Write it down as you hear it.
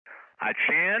a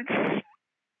chance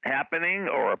happening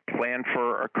or a plan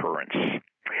for occurrence.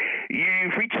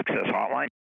 You've reached Success Hotline,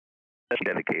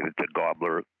 dedicated to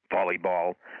Gobbler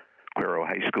Volleyball, Cuero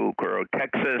High School, Cuero,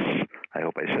 Texas. I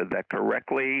hope I said that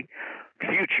correctly.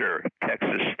 Future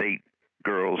Texas State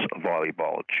Girls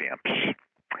Volleyball Champs.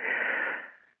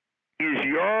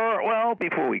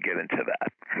 Before we get into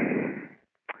that,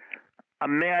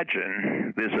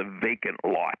 imagine there's a vacant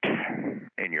lot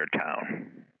in your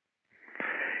town.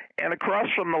 And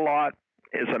across from the lot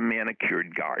is a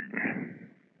manicured garden.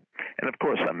 And of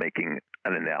course, I'm making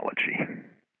an analogy.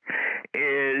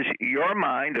 Is your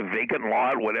mind a vacant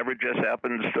lot, whatever just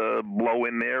happens to blow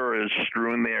in there or is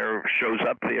strewn there, shows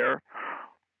up there?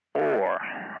 Or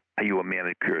are you a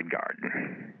manicured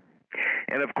garden?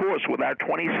 And of course, with our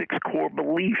 26 core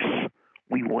beliefs,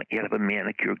 we want you to have a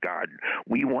manicured garden.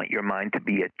 We want your mind to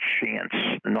be a chance,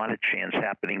 not a chance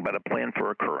happening, but a plan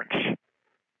for occurrence.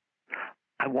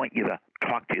 I want you to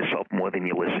talk to yourself more than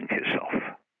you listen to yourself.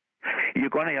 You're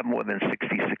going to have more than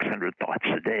 6,600 thoughts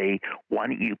a day. Why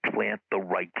don't you plant the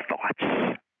right thoughts?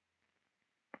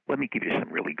 Let me give you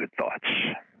some really good thoughts.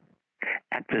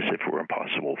 Act as if we're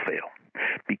impossible fail.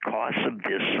 Because of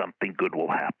this, something good will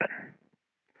happen.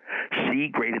 C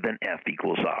greater than F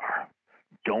equals R.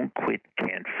 Don't quit,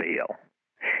 can't fail.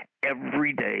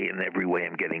 Every day in every way,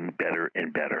 I'm getting better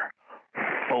and better.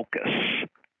 Focus.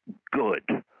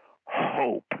 Good.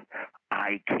 Hope.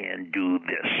 I can do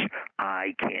this.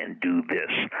 I can do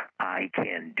this. I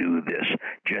can do this.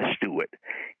 Just do it.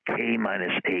 K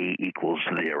minus A equals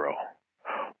 0.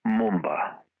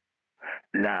 Mumba.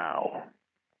 Now.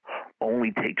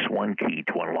 Only takes one key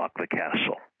to unlock the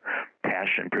castle.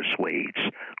 Passion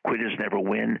persuades. Quitters never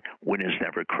win. Winners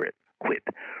never quit.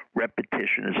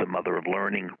 Repetition is the mother of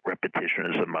learning. Repetition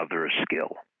is the mother of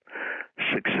skill.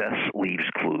 Success leaves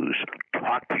clues.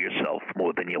 Talk to yourself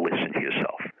more than you listen to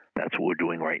yourself. That's what we're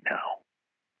doing right now.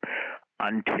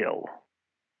 Until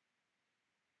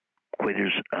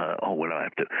quitters,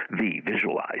 V,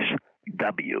 visualize.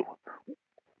 W,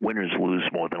 winners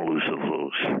lose more than losers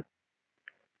lose.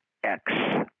 X,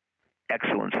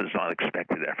 excellence is not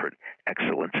expected effort.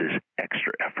 Excellence is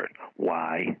extra effort.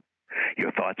 Y,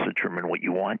 your thoughts determine what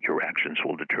you want. Your actions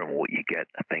will determine what you get.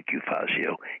 Thank you,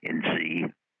 Fazio. In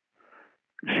Z,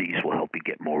 Z's will help you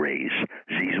get more A's.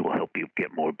 Z's will help you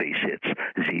get more base hits.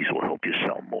 Z's will help you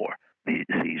sell more.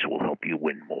 Z's will help you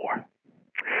win more.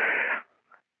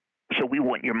 So we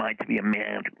want your mind to be a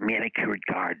manicured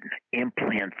garden.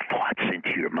 Implant thoughts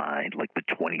into your mind like the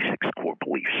 26 core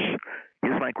beliefs.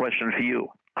 Here's my question for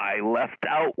you. I left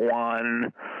out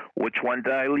one. Which one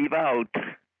did I leave out?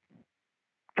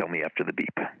 Tell me after the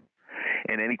beep.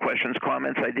 And any questions,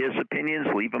 comments, ideas, opinions,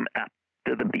 leave them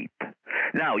after the beep.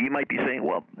 Now, you might be saying,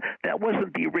 well, that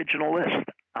wasn't the original list.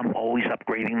 I'm always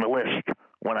upgrading the list.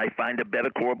 When I find a better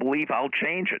core belief, I'll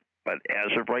change it. But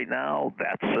as of right now,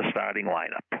 that's the starting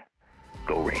lineup.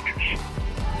 Go Rangers.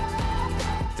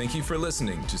 Thank you for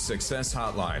listening to Success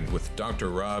Hotline with Dr.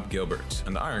 Rob Gilbert,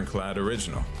 an Ironclad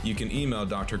original. You can email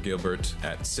Dr. Gilbert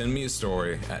at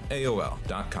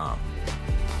sendmeastory@aol.com.